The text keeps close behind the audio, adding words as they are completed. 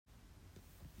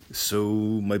So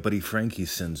my buddy Frankie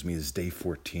sends me his day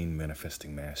 14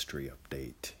 Manifesting Mastery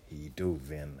update. He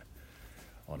dove in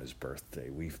on his birthday.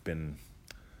 We've been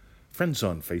friends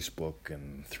on Facebook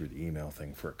and through the email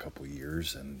thing for a couple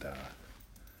years, and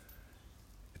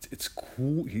it's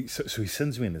cool. So he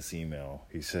sends me in this email.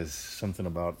 He says something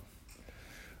about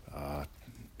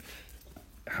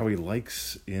how he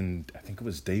likes I think it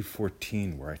was day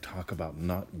 14, where I talk about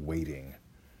not waiting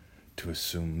to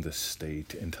assume the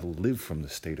state and to live from the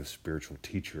state of spiritual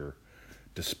teacher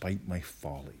despite my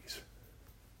follies.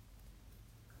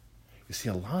 You see,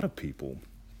 a lot of people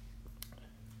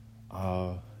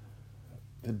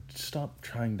they stop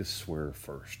trying to swear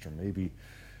first, or maybe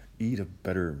eat a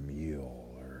better meal,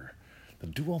 or they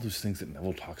do all those things that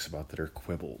Neville talks about that are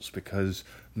quibbles, because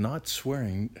not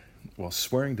swearing,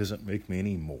 swearing doesn't make me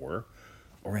any more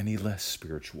or any less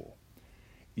spiritual.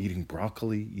 Eating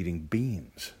broccoli, eating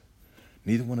beans,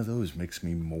 neither one of those makes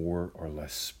me more or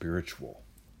less spiritual.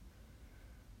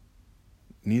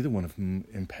 Neither one of them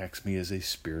impacts me as a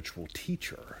spiritual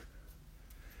teacher.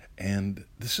 And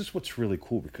this is what's really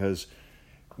cool, because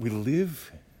we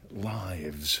live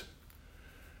lives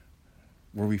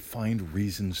where we find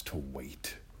reasons to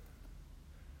wait.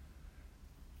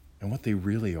 And what they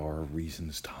really are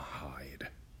reasons to hide.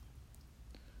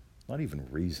 Not even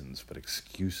reasons, but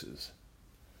excuses.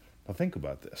 Now think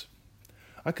about this.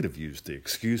 I could have used the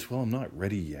excuse, I'm not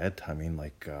ready yet. I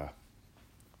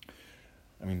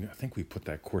think we put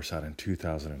that course out in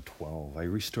 2012. I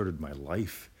restarted my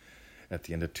life at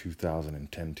the end of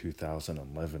 2010,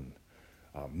 2011.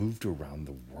 Moved around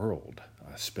the world.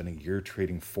 Spent a year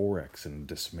trading Forex and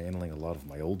dismantling a lot of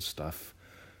my old stuff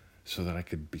so that I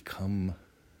could become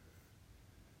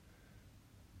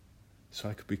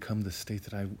the state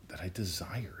that I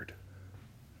desired.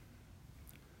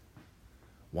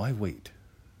 Why wait?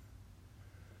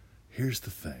 Here's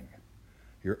the thing.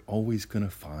 You're always going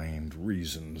to find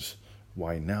reasons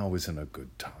why now isn't a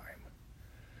good time.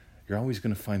 You're always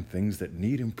going to find things that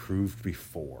need improved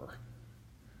before.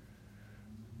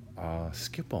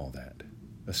 Skip all that.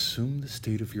 Assume the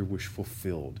state of your wish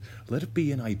fulfilled. Let it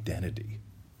be an identity.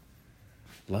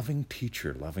 Loving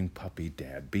teacher, loving puppy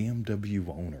dad, BMW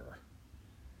owner.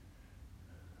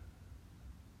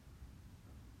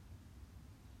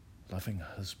 Loving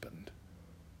husband.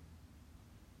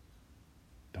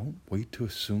 Don't wait to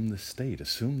assume the state.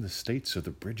 Assume the state so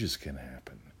the bridges can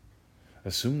happen.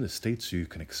 Assume the state so you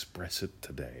can express it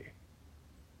today.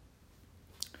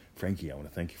 Frankie, I want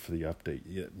to thank you for the update.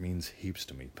 It means heaps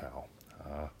to me, pal.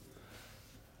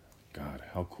 God,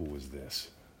 how cool is this?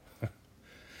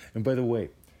 And by the way,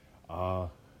 I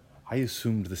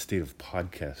assumed the state of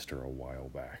podcaster a while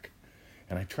back.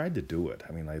 And I tried to do it.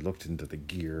 I looked into the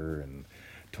gear and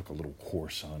took a little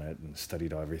course on it and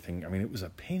studied everything. It was a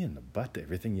pain in the butt,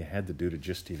 everything you had to do to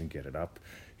just even get it up,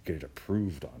 get it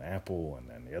approved on Apple, and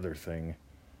then the other thing.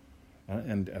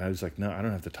 And I was like, no, I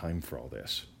don't have the time for all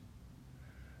this.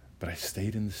 But I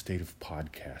stayed in the state of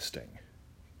podcasting.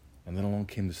 And then along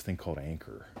came this thing called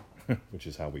Anchor, which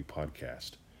is how we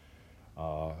podcast.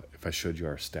 If I showed you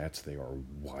our stats, they are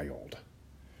wild.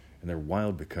 And they're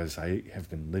wild because I have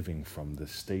been living from the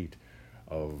state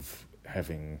of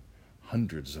having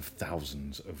hundreds of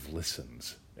thousands of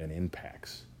listens and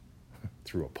impacts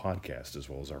through a podcast, as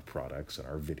well as our products and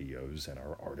our videos and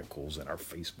our articles and our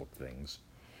Facebook things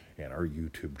and our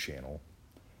YouTube channel.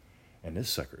 And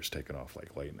this sucker's taken off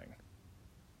like lightning.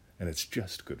 And it's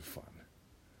just good fun.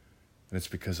 And it's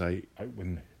because I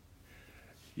ran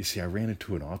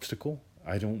into an obstacle.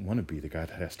 I don't want to be the guy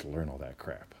that has to learn all that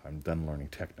crap. I'm done learning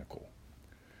technical.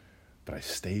 But I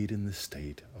stayed in the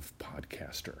state of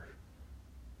podcaster.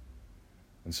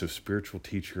 And so spiritual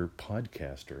teacher,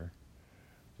 podcaster,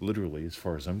 literally, as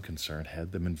far as I'm concerned,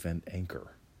 had them invent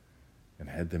Anchor. And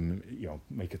had them,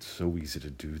 make it so easy to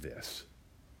do this.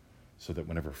 So that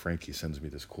whenever Frankie sends me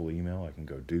this cool email, I can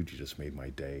go, dude, you just made my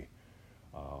day.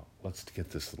 Let's get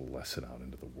this little lesson out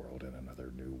into the world in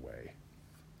another new way.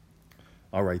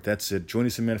 All right, that's it. Join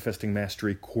us in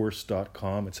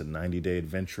ManifestingMasteryCourse.com. It's a 90-day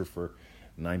adventure for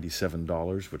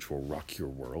 $97, which will rock your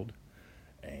world.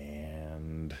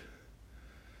 And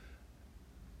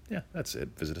yeah, that's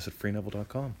it. Visit us at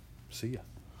freeneville.com. See ya.